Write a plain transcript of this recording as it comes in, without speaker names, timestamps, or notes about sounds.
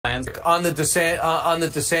On the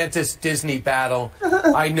DeSantis Disney battle,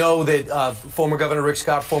 I know that former Governor Rick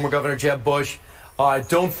Scott, former Governor Jeb Bush,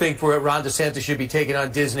 don't think Ron DeSantis should be taking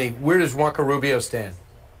on Disney. Where does Marco Rubio stand?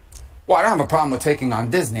 Well, I don't have a problem with taking on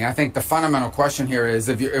Disney. I think the fundamental question here is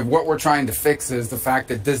if what we're trying to fix is the fact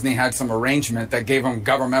that Disney had some arrangement that gave them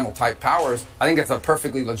governmental type powers, I think it's a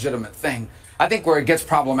perfectly legitimate thing. I think where it gets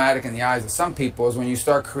problematic in the eyes of some people is when you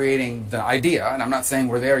start creating the idea, and I'm not saying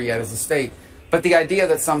we're there yet as a state, but the idea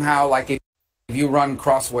that somehow, like, if you run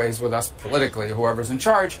crossways with us politically, whoever's in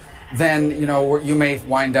charge, then, you know, you may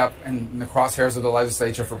wind up in the crosshairs of the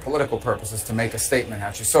legislature for political purposes to make a statement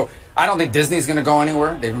at you. So I don't think Disney's going to go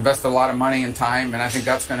anywhere. They've invested a lot of money and time, and I think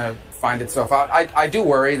that's going to find itself out. I do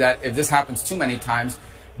worry that if this happens too many times,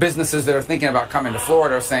 businesses that are thinking about coming to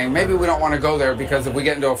Florida are saying, maybe we don't want to go there because if we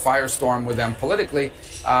get into a firestorm with them politically,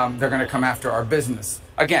 they're going to come after our business.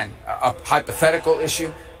 Again, a hypothetical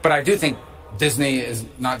issue, but I do think Disney is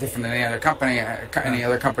not different than any other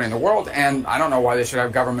company in the world, and I don't know why they should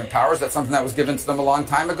have government powers. That's something that was given to them a long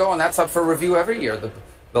time ago, and that's up for review every year.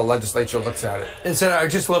 The legislature looks at it. And so I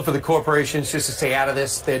just love for the corporations just to stay out of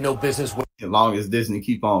this. They had no business with. As long as Disney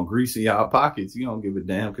keep on greasing y'all pockets, you don't give a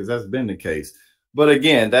damn, because that's been the case. But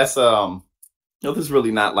again, that's this is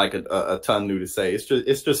really not like a ton new to say.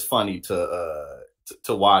 It's just funny to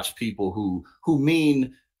watch people who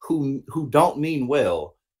don't mean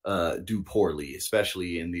well do poorly,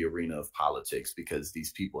 especially in the arena of politics, because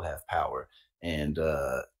these people have power, and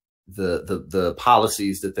the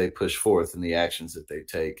policies that they push forth and the actions that they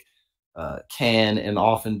take can and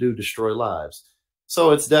often do destroy lives.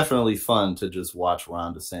 So it's definitely fun to just watch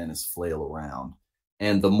Ron DeSantis flail around.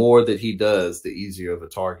 And the more that he does, the easier of a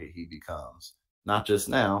target he becomes. Not just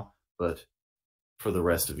now, but for the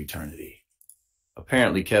rest of eternity.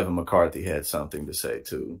 Apparently Kevin McCarthy had something to say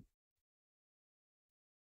too.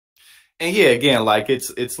 And yeah, again, like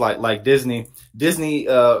it's like Disney, what's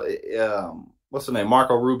the name?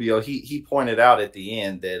 Marco Rubio, he pointed out at the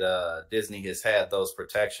end that Disney has had those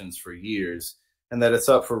protections for years and that it's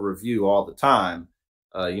up for review all the time.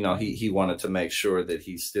 You know, he wanted to make sure that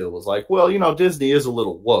he still was like, well, you know, Disney is a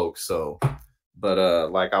little woke. So,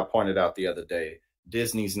 but like I pointed out the other day,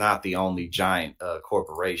 Disney's not the only giant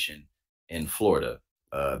corporation in Florida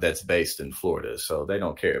that's based in Florida. So they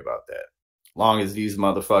don't care about that. Long as these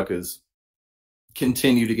motherfuckers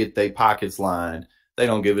continue to get their pockets lined, they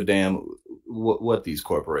don't give a damn what these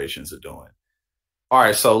corporations are doing. All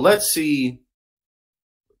right, so let's see.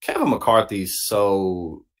 Kevin McCarthy's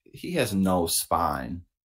he has no spine.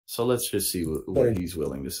 So let's just see what he's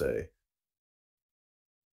willing to say.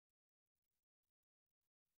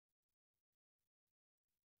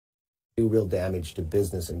 Do real damage to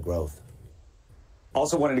business and growth.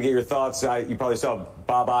 Also wanted to get your thoughts. You probably saw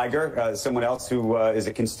Bob Iger, someone else who is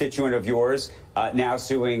a constituent of yours, now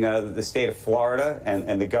suing the state of Florida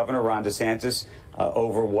and the governor, Ron DeSantis,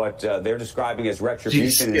 over what they're describing as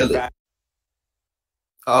retribution. In fact,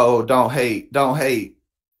 oh, don't hate. Don't hate.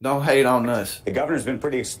 Don't hate on us. The governor's been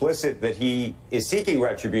pretty explicit that he is seeking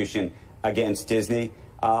retribution against Disney.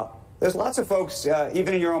 There's lots of folks,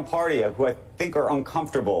 even in your own party, who I think are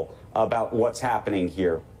uncomfortable about what's happening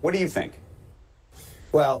here. What do you think?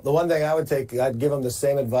 Well, the one thing I would take, I'd give him the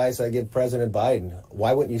same advice I give President Biden.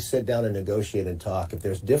 Why wouldn't you sit down and negotiate and talk? If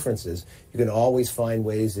there's differences, you can always find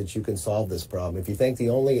ways that you can solve this problem. If you think the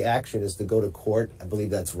only action is to go to court, I believe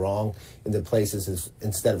that's wrong in the places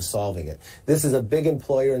instead of solving it. This is a big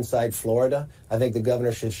employer inside Florida. I think the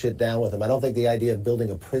governor should sit down with him. I don't think the idea of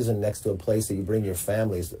building a prison next to a place that you bring your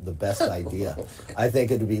family is the best idea. I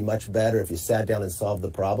think it would be much better if you sat down and solved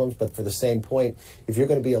the problems. But for the same point, if you're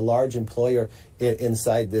going to be a large employer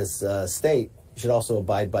inside this state, you should also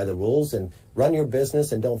abide by the rules and run your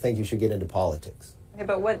business and don't think you should get into politics. Yeah,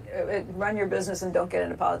 but what, run your business and don't get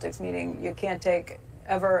into politics, meaning you can't take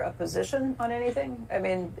ever a position on anything? I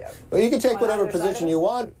mean... Well, you can take whatever position you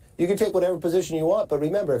want. You can take whatever position you want, but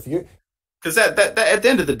remember, if you're... Because that at the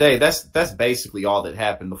end of the day, that's basically all that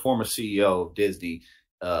happened. The former CEO of Disney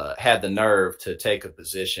had the nerve to take a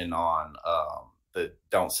position on the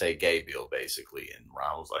Don't Say Gay bill, basically. And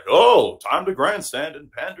Ron was like, oh, time to grandstand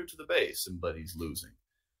and pander to the base. But he's losing.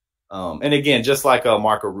 And again, just like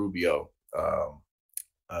Marco Rubio,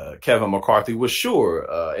 Kevin McCarthy was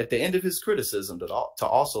sure at the end of his criticism to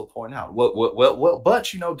also point out, well,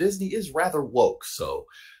 but, you know, Disney is rather woke. So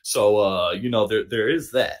you know, there is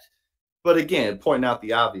that. But again, pointing out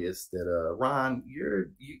the obvious that Ron,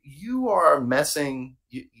 you are messing.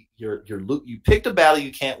 You picked a battle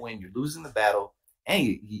you can't win. You're losing the battle,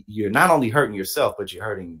 and you're not only hurting yourself, but you're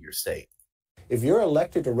hurting your state. if you're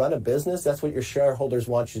elected to run a business, that's what your shareholders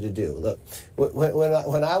want you to do. Look,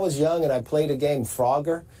 when I was young and I played a game,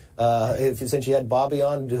 Frogger, since you had Bobby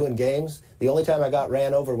on doing games, the only time I got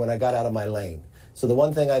ran over when I got out of my lane. So the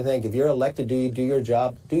one thing I think, if you're elected, do your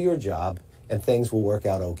job, and things will work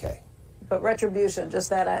out okay. But retribution, just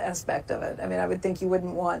that aspect of it. I mean, I would think you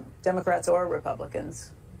wouldn't want Democrats or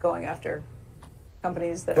Republicans going after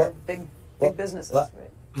companies that are big businesses. Right?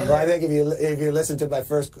 Well, I think if you listen to my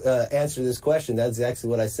first answer to this question, that's exactly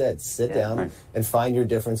what I said. Sit down and find your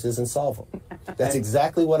differences and solve them. That's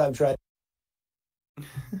exactly what I'm trying to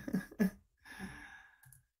do.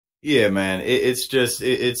 Yeah, man, it's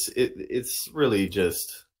really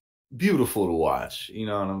just beautiful to watch. You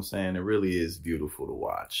know what I'm saying? It really is beautiful to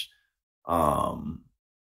watch. Ron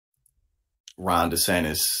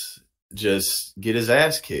DeSantis just get his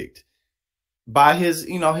ass kicked by his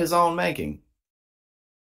own making.